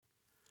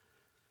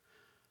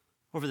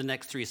Over the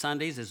next 3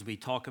 Sundays, as we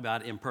talk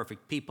about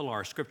imperfect people,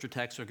 our scripture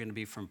texts are going to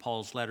be from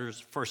Paul's letters,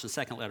 first and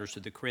second letters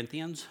to the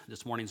Corinthians.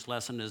 This morning's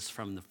lesson is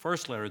from the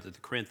first letter to the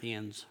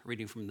Corinthians,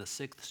 reading from the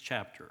 6th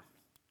chapter.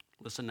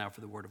 Listen now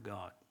for the word of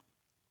God.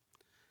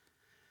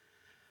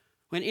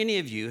 When any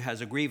of you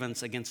has a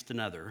grievance against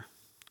another,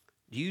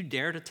 do you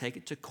dare to take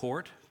it to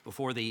court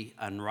before the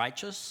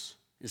unrighteous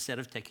instead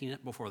of taking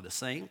it before the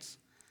saints?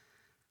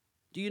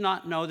 Do you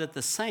not know that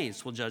the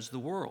saints will judge the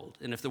world?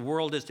 And if the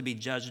world is to be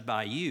judged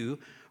by you,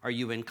 are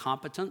you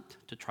incompetent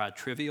to try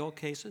trivial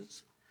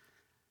cases?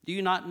 Do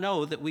you not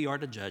know that we are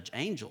to judge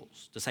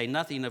angels, to say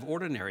nothing of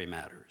ordinary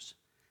matters?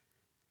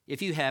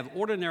 If you have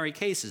ordinary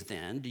cases,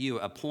 then, do you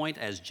appoint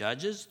as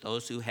judges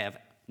those who have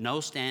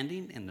no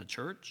standing in the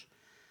church?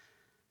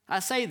 I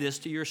say this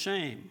to your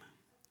shame.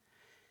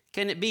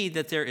 Can it be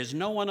that there is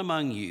no one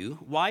among you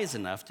wise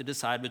enough to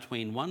decide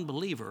between one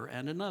believer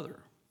and another?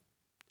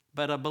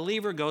 But a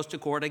believer goes to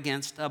court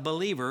against a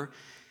believer,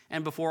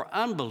 and before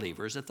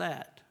unbelievers at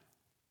that.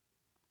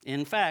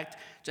 In fact,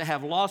 to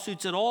have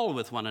lawsuits at all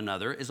with one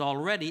another is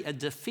already a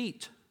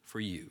defeat for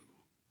you.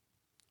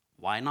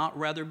 Why not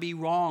rather be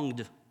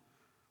wronged?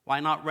 Why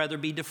not rather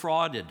be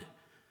defrauded?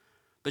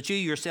 But you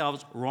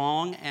yourselves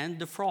wrong and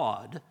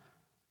defraud,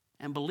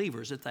 and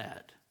believers at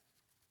that.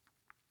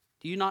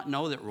 Do you not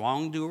know that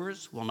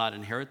wrongdoers will not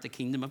inherit the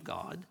kingdom of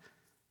God?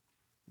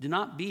 Do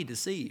not be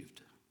deceived.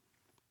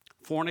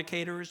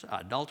 Fornicators,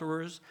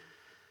 adulterers,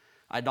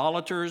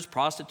 idolaters,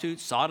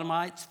 prostitutes,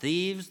 sodomites,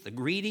 thieves, the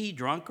greedy,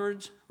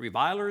 drunkards,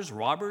 revilers,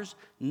 robbers,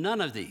 none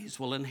of these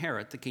will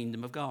inherit the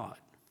kingdom of God.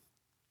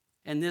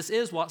 And this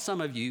is what some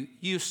of you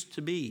used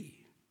to be.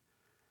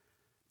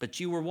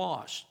 But you were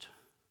washed,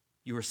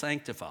 you were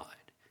sanctified,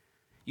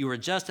 you were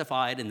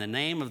justified in the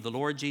name of the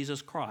Lord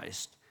Jesus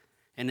Christ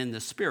and in the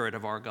Spirit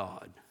of our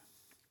God.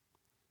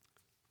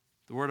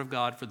 The word of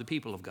God for the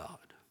people of God.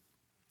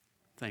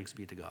 Thanks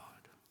be to God.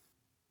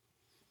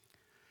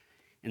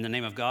 In the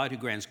name of God, who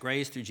grants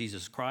grace through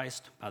Jesus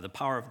Christ, by the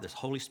power of the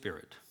Holy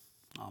Spirit.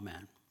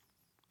 Amen.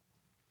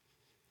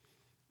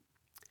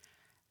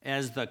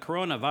 As the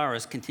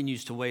coronavirus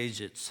continues to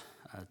wage its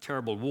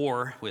terrible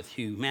war with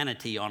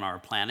humanity on our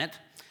planet,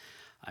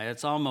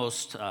 it's had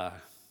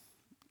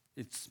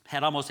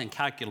almost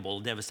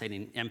incalculable,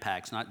 devastating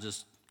impacts, not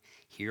just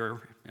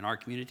here in our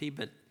community,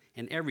 but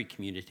in every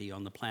community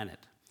on the planet.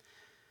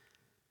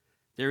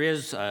 There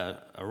is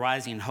a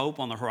rising hope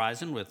on the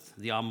horizon with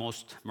the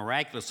almost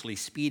miraculously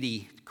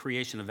speedy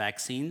creation of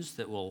vaccines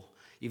that will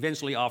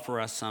eventually offer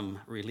us some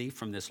relief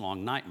from this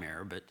long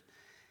nightmare, but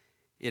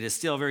it is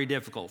still very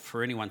difficult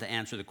for anyone to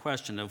answer the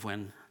question of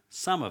when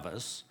some of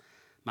us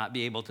might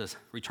be able to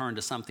return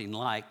to something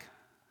like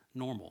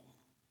normal.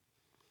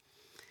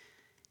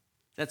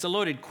 That's a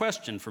loaded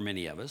question for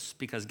many of us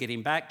because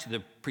getting back to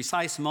the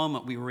precise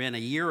moment we were in a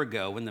year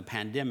ago when the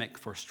pandemic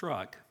first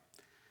struck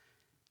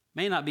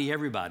may not be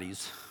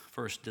everybody's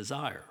first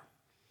desire.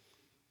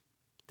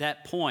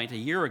 That point a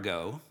year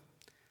ago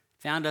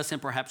found us in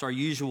perhaps our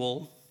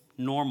usual,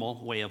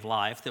 normal way of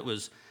life that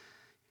was,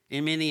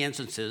 in many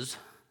instances,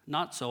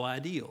 not so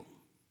ideal.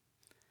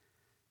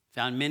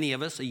 Found many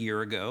of us a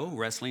year ago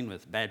wrestling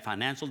with bad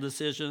financial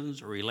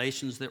decisions or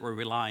relations that were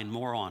relying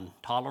more on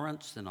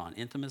tolerance than on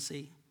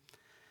intimacy.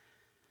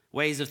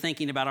 Ways of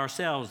thinking about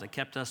ourselves that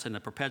kept us in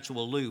a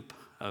perpetual loop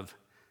of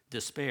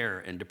despair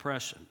and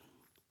depression.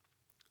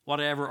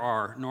 Whatever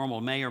our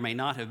normal may or may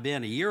not have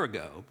been a year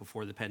ago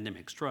before the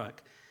pandemic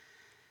struck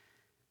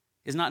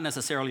is not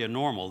necessarily a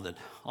normal that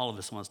all of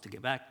us wants to get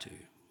back to.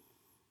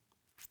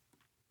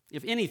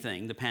 If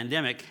anything, the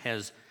pandemic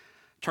has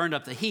turned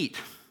up the heat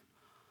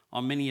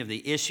on many of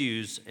the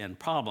issues and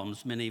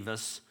problems many of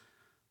us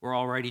were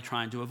already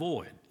trying to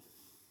avoid.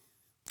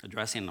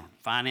 Addressing our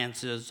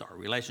finances, our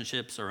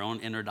relationships, our own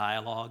inner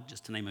dialogue,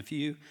 just to name a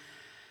few.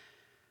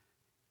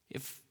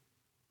 If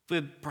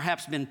we've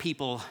perhaps been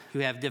people who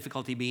have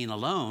difficulty being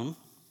alone,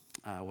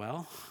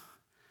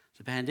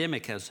 the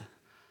pandemic has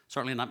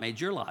certainly not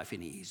made your life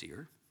any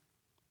easier.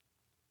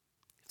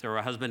 If there are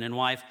a husband and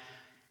wife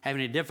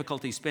having a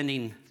difficulty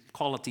spending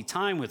quality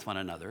time with one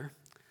another,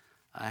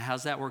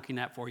 how's that working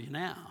out for you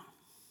now?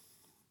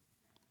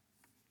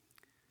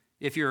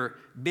 If your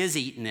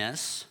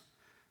busyness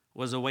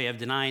was a way of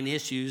denying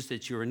issues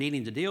that you were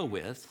needing to deal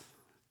with,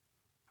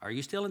 are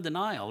you still in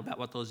denial about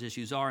what those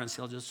issues are and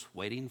still just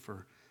waiting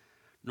for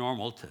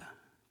normal to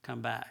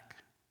come back?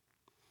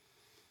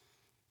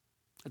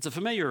 It's a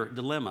familiar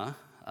dilemma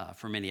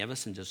for many of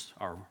us in just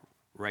our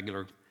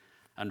regular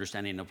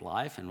understanding of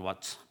life and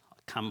what's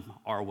come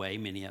our way,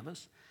 many of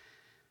us.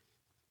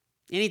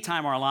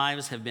 Anytime our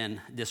lives have been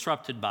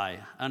disrupted by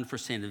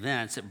unforeseen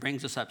events, it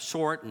brings us up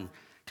short and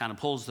kind of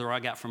pulls the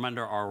rug out from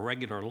under our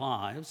regular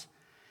lives.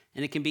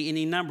 And it can be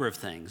any number of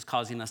things,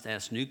 causing us to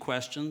ask new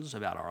questions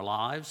about our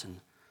lives and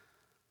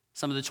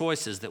some of the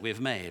choices that we've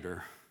made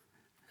or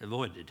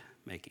avoided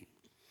making.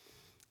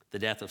 The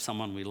death of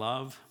someone we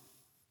love,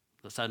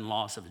 the sudden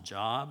loss of a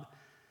job,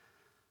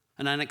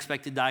 an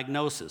unexpected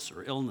diagnosis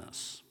or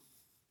illness,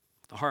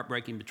 the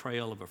heartbreaking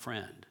betrayal of a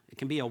friend. It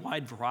can be a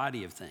wide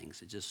variety of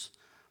things that just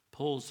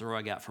pulls the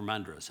rug out from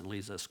under us and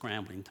leaves us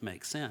scrambling to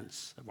make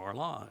sense of our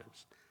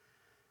lives.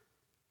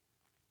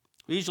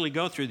 We usually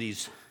go through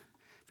these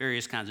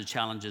various kinds of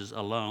challenges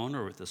alone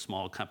or with a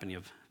small company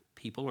of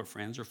people or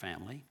friends or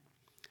family.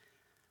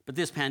 But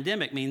this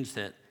pandemic means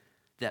that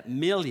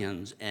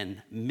millions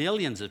and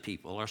millions of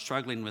people are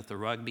struggling with the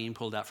rug being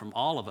pulled out from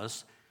all of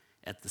us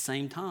at the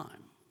same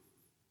time.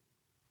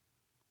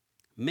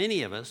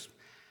 Many of us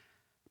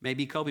may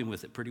be coping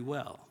with it pretty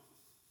well.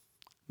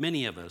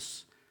 Many of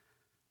us,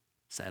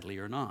 sadly,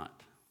 are not.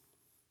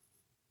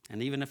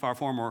 And even if our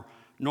former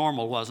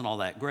normal wasn't all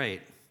that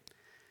great,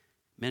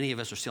 many of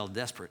us are still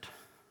desperate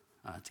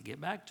to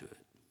get back to it.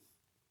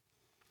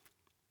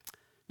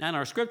 Now, in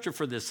our scripture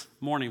for this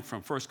morning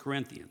from 1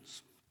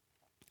 Corinthians,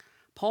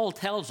 Paul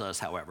tells us,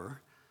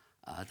 however,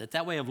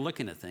 that way of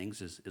looking at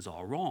things is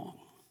all wrong.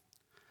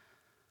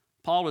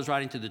 Paul was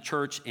writing to the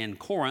church in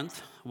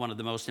Corinth, one of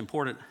the most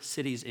important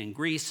cities in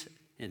Greece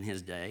in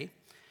his day. It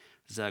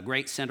was a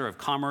great center of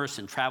commerce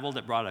and travel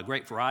that brought a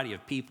great variety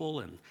of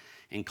people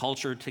and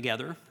culture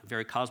together, a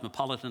very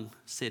cosmopolitan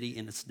city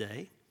in its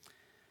day.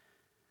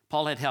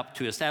 Paul had helped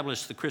to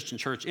establish the Christian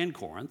church in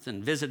Corinth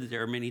and visited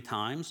there many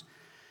times,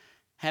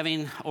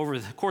 having, over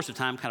the course of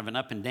time, kind of an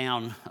up and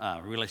down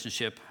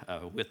relationship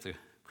with the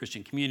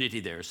Christian community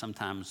there,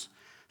 sometimes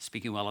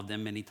speaking well of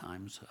them, many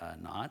times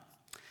not.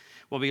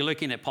 We'll be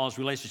looking at Paul's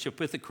relationship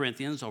with the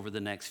Corinthians over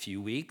the next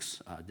few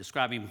weeks,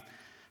 describing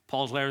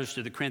Paul's letters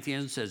to the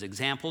Corinthians as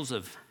examples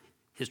of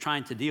his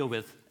trying to deal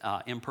with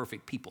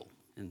imperfect people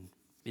in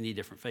many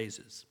different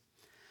phases.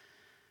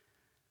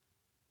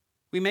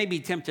 We may be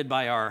tempted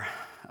by our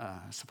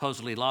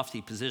supposedly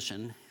lofty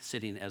position,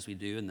 sitting as we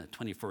do in the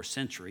 21st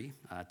century,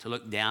 to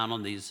look down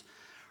on these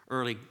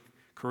early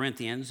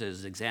Corinthians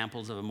as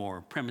examples of a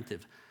more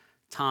primitive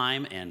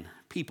time and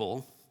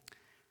people,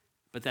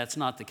 but that's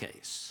not the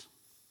case.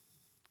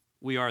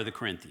 We are the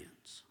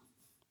Corinthians.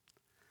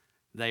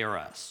 They are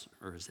us,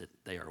 or is it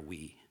they are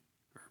we?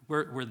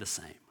 We're the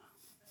same.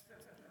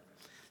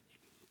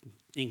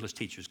 English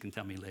teachers can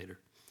tell me later.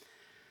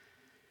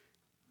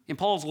 In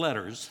Paul's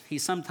letters, he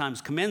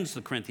sometimes commends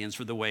the Corinthians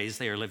for the ways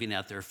they are living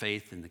out their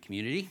faith in the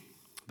community,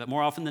 but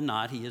more often than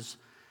not, he is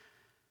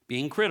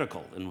being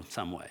critical in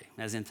some way,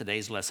 as in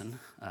today's lesson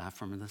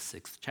from the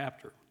 6th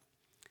chapter.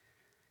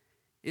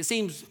 It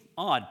seems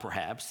odd,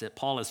 perhaps, that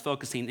Paul is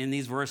focusing in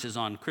these verses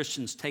on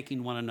Christians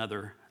taking one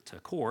another to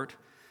court,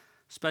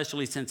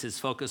 especially since his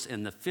focus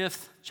in the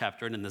 5th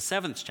chapter and in the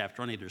 7th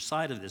chapter, on either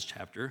side of this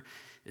chapter,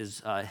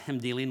 is him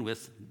dealing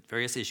with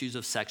various issues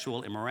of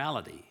sexual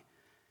immorality.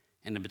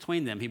 And in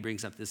between them, he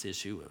brings up this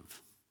issue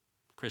of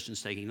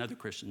Christians taking other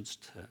Christians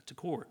to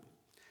court.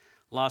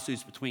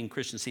 Lawsuits between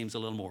Christians seems a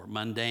little more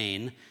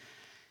mundane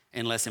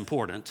and less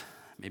important,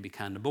 maybe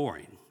kind of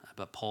boring.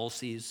 But Paul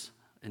sees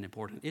an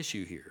important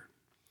issue here.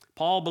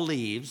 Paul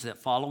believes that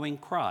following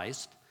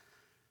Christ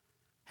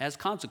has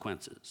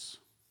consequences,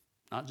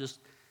 not just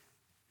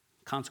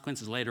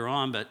consequences later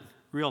on, but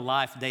real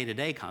life,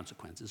 day-to-day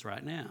consequences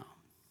right now.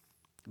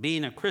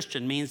 Being a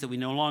Christian means that we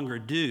no longer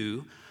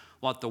do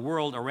what the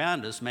world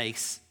around us may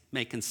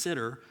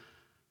consider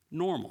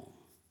normal.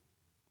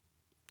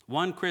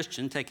 One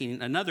Christian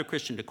taking another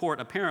Christian to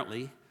court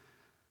apparently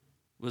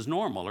was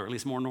normal, or at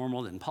least more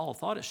normal than Paul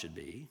thought it should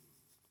be.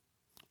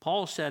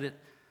 Paul said it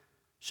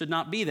should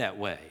not be that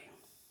way.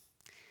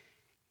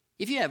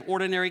 If you have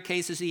ordinary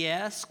cases, he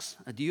asks,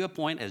 do you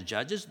appoint as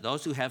judges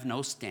those who have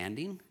no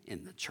standing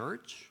in the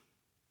church?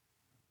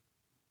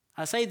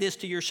 I say this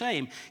to your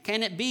shame.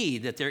 Can it be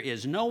that there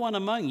is no one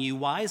among you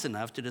wise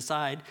enough to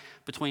decide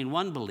between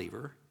one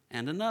believer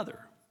and another?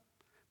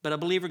 But a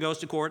believer goes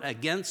to court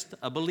against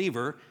a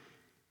believer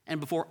and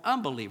before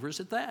unbelievers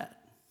at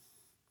that.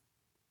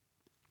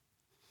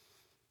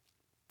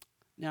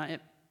 Now,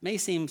 it may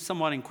seem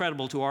somewhat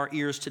incredible to our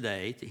ears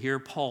today to hear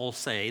Paul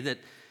say that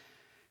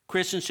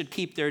Christians should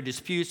keep their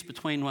disputes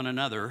between one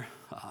another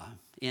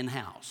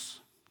in-house,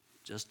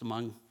 just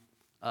among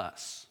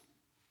us.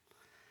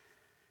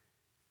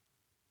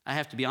 I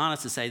have to be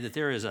honest to say that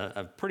there is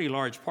a pretty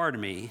large part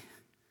of me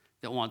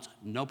that wants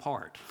no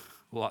part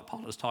of what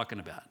Paul is talking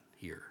about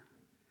here.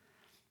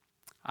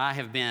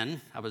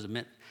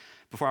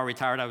 Before I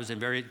retired, I was in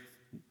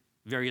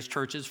various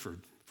churches for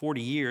 40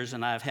 years,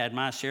 and I've had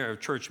my share of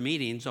church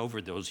meetings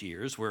over those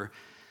years where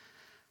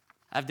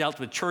I've dealt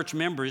with church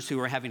members who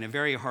are having a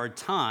very hard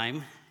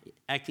time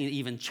acting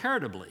even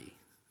charitably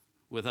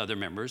with other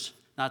members,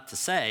 not to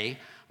say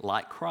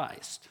like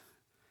Christ.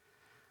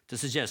 To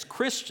suggest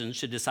Christians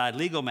should decide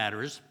legal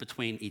matters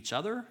between each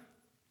other,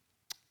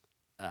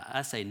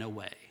 I say no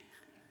way.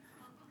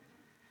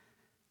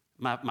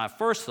 My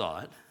first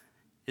thought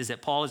is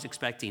that Paul is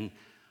expecting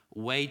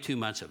way too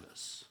much of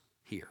us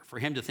here. For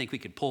him to think we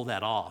could pull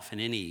that off in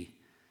any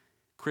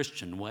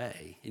Christian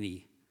way,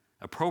 any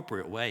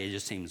appropriate way, it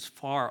just seems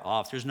far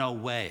off. There's no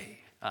way,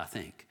 I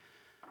think,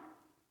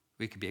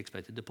 we could be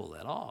expected to pull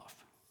that off.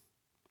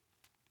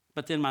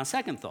 But then my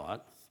second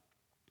thought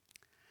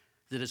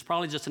is that it's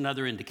probably just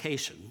another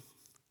indication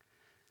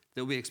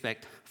that we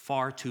expect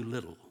far too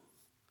little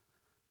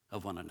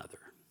of one another.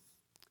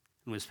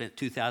 And we've spent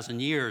 2,000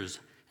 years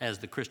as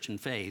the Christian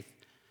faith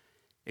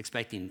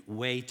expecting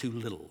way too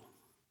little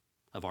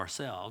of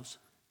ourselves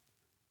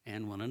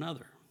and one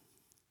another.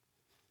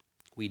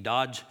 We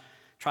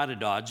try to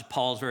dodge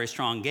Paul's very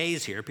strong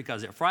gaze here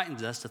because it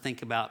frightens us to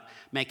think about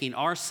making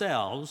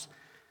ourselves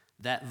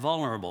that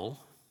vulnerable,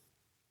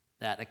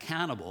 that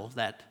accountable,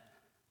 that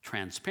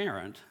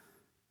transparent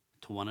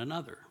to one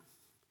another,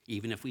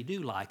 even if we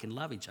do like and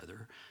love each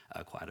other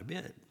quite a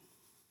bit.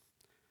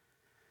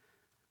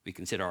 We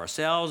consider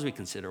ourselves, we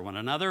consider one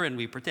another, and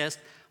we protest,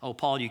 oh,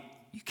 Paul, you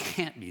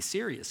can't be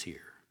serious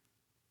here.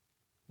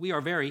 We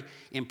are very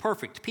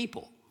imperfect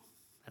people.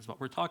 That's what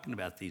we're talking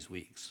about these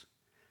weeks.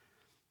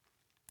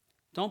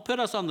 Don't put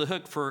us on the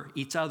hook for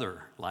each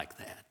other like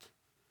that.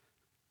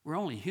 We're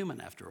only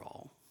human after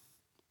all.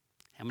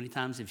 How many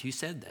times have you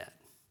said that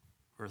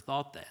or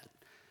thought that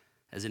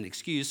as an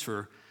excuse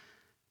for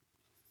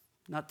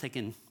not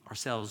taking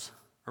ourselves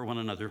or one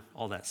another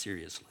all that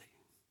seriously?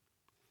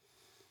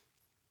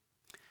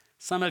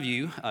 Some of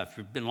you, if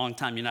you've been a long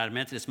time United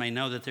Methodists, may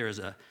know that there is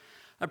a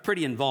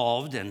pretty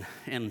involved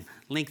and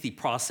lengthy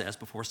process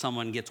before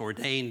someone gets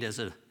ordained as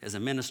a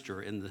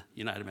minister in the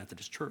United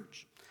Methodist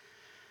Church.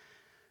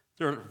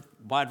 There are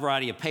a wide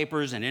variety of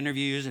papers and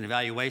interviews and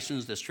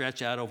evaluations that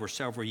stretch out over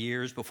several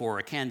years before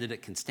a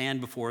candidate can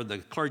stand before the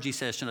clergy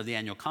session of the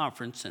annual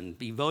conference and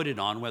be voted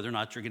on whether or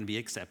not you're going to be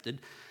accepted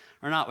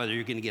or not, whether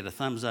you're going to get a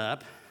thumbs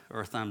up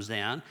or a thumbs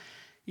down.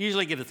 You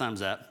usually get a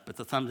thumbs up, but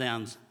the thumbs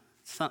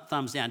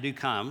down do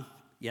come,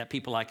 yet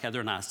people like Heather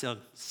and I still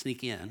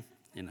sneak in,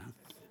 you know.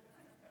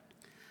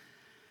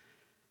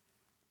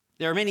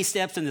 There are many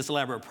steps in this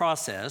elaborate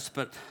process,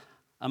 but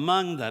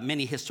among the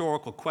many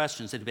historical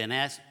questions that have been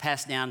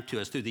passed down to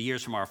us through the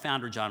years from our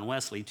founder, John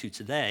Wesley, to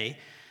today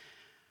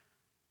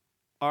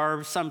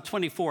are some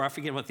 24, I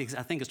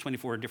think it's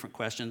 24 different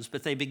questions,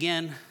 but they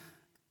begin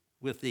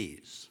with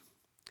these.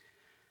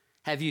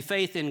 Have you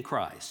faith in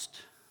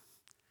Christ?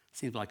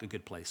 Seems like a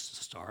good place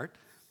to start.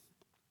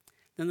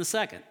 Then the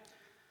second,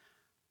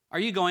 are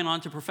you going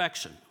on to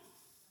perfection?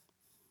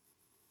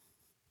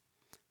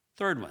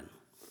 Third one,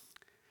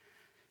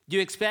 do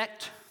you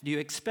expect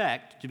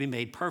to be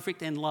made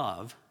perfect in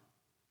love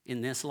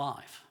in this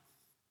life?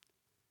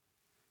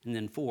 And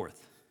then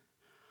fourth,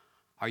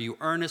 are you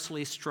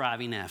earnestly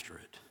striving after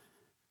it?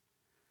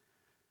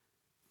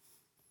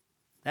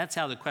 That's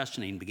how the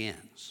questioning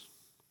begins.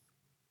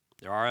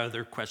 There are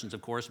other questions,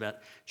 of course, about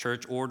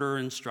church order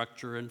and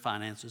structure and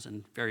finances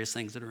and various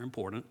things that are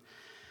important.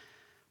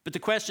 But the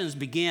questions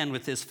begin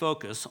with this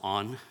focus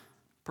on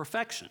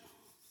perfection.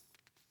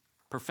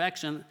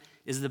 Perfection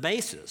is the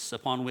basis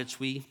upon which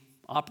we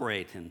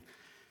operate and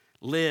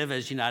live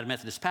as United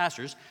Methodist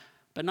pastors,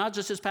 but not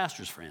just as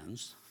pastors,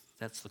 friends.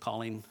 That's the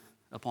calling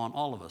upon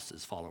all of us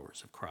as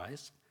followers of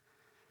Christ.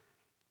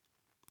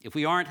 If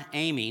we aren't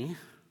aiming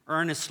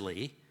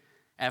earnestly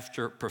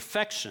after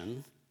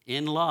perfection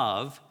in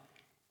love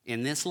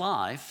in this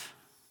life,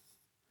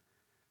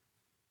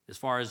 as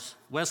far as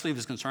Wesley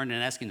was concerned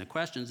in asking the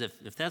questions,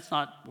 if that's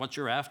not what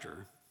you're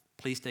after,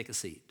 please take a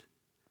seat.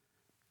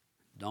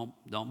 Don't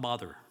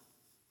bother.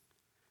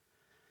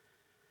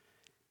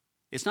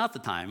 It's not the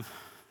time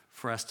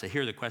for us to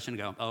hear the question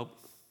and go, oh,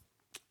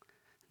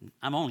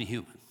 I'm only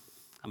human.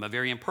 I'm a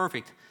very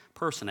imperfect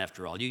person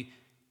after all. You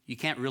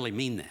can't really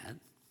mean that.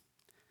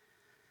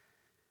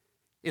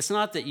 It's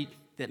not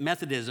that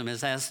Methodism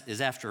is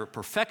after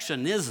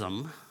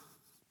perfectionism.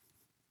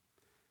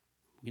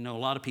 I know a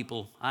lot of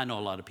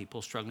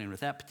people struggling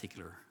with that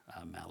particular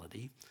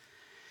malady.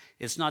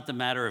 It's not the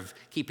matter of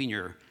keeping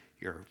your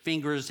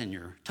fingers and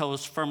your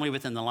toes firmly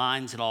within the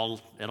lines at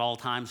all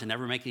times and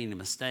never making any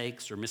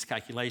mistakes or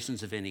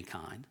miscalculations of any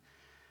kind.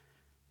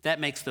 That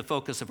makes the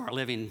focus of our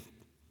living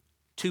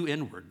too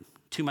inward,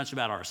 too much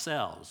about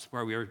ourselves,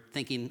 where we're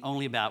thinking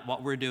only about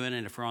what we're doing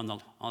and if we're on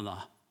the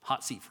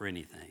hot seat for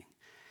anything.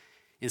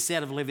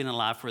 Instead of living a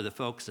life where the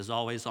focus is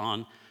always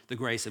on the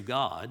grace of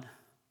God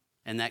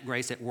and that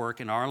grace at work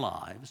in our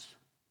lives,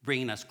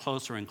 bringing us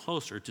closer and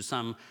closer to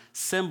some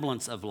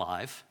semblance of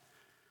life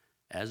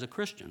as a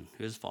Christian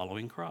who is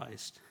following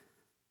Christ.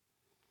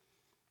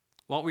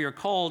 What we are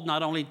called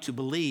not only to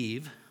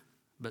believe,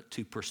 but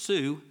to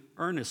pursue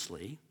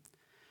earnestly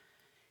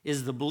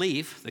is the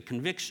belief, the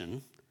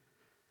conviction,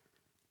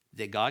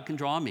 that God can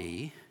draw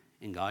me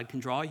and God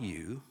can draw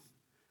you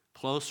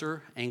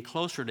closer and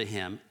closer to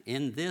Him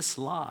in this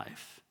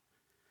life,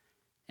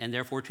 and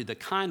therefore to the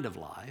kind of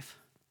life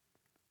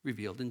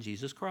revealed in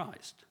Jesus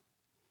Christ.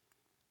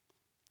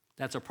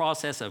 That's a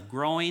process of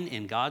growing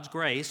in God's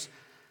grace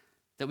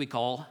that we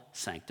call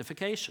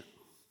sanctification.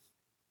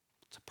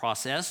 It's a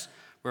process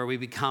where we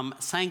become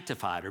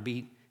sanctified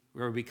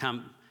where we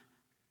become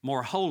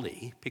more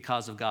holy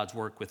because of God's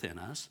work within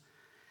us.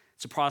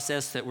 It's a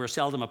process that we're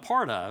seldom a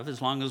part of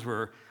as long as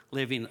we're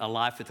living a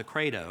life with the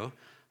credo.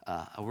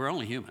 We're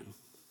only human.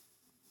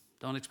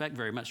 Don't expect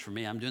very much from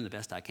me. I'm doing the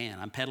best I can.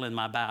 I'm pedaling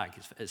my bike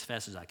as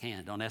fast as I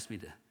can. Don't ask me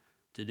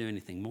to do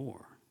anything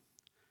more.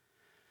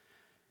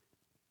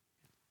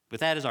 With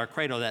that as our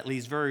credo, that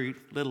leaves very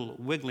little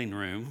wiggling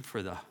room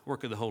for the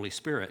work of the Holy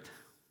Spirit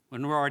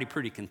when we're already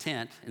pretty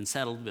content and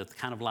settled with the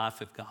kind of life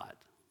we've got.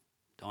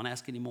 Don't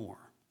ask any more.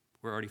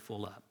 We're already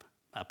full up.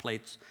 My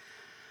plate's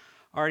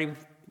already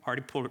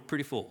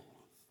pretty full.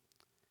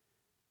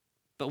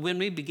 But when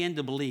we begin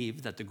to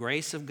believe that the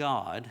grace of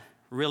God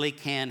really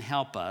can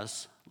help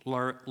us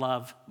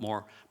love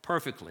more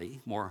perfectly,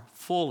 more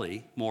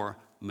fully, more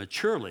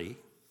maturely,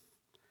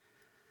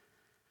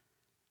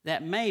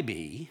 that may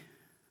be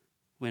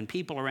when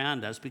people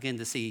around us begin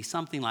to see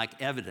something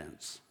like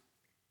evidence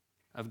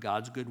of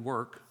God's good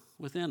work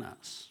within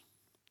us.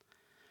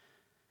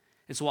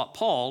 It's what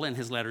Paul, in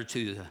his letter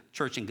to the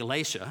church in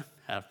Galatia,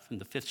 in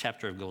the 5th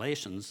chapter of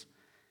Galatians,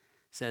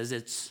 says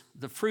it's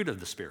the fruit of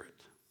the Spirit.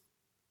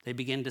 They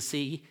begin to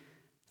see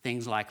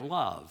things like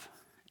love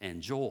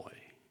and joy,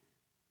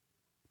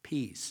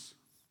 peace,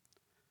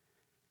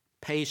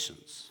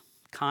 patience,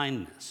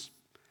 kindness,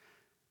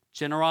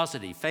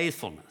 generosity,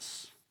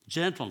 faithfulness,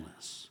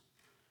 gentleness,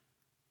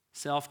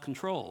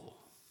 self-control.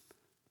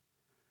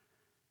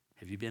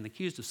 Have you been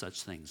accused of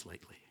such things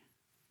lately?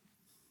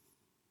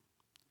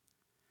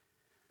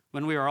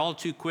 When we are all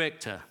too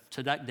quick to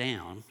duck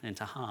down and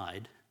to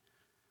hide,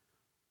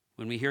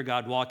 when we hear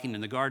God walking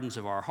in the gardens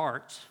of our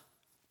hearts,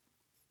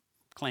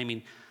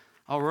 claiming,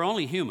 oh, we're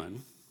only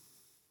human,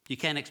 you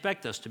can't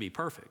expect us to be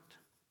perfect.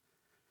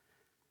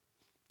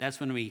 That's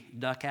when we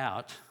duck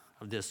out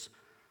of this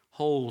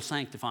whole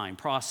sanctifying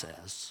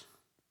process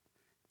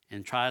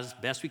and try as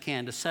best we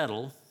can to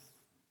settle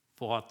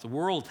for what the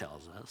world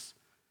tells us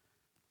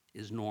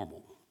is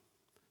normal.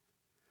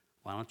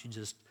 Why don't you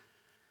just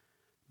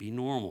be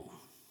normal?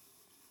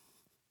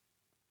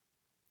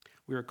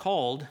 We are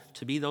called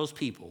to be those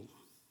people,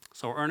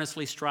 so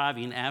earnestly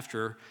striving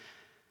after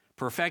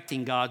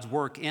perfecting God's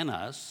work in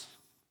us,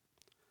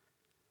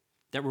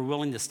 that we're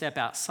willing to step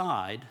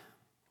outside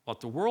what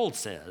the world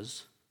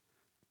says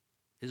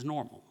is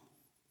normal.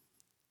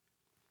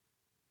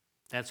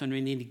 That's when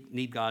we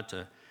need God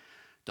to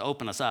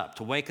open us up,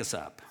 to wake us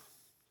up,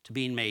 to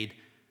being made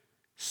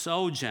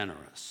so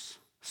generous,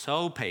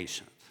 so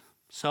patient,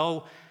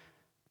 so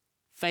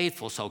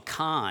faithful, so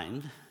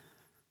kind,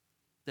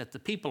 that the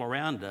people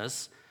around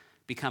us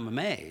become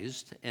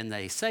amazed and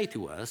they say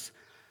to us,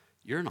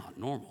 you're not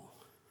normal.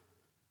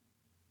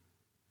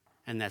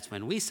 And that's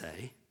when we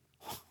say,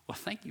 well,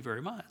 thank you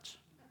very much.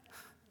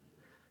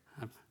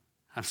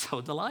 I'm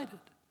so delighted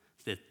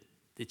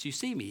that you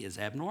see me as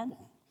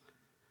abnormal.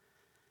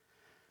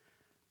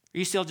 Are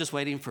you still just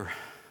waiting for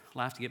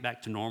life to get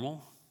back to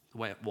normal, the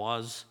way it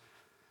was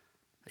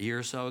a year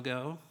or so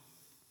ago?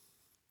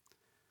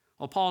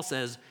 Well, Paul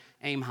says,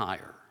 aim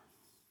higher.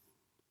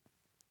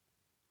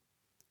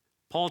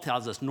 Paul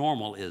tells us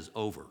normal is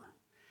over.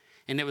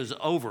 And it was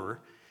over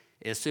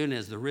as soon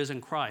as the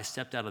risen Christ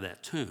stepped out of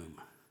that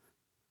tomb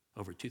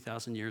over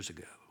 2,000 years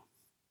ago.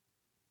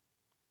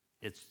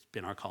 It's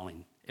been our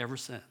calling ever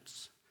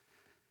since,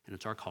 and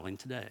it's our calling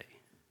today.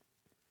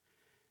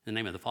 In the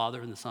name of the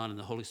Father, and the Son, and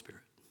the Holy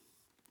Spirit.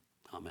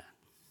 Amen.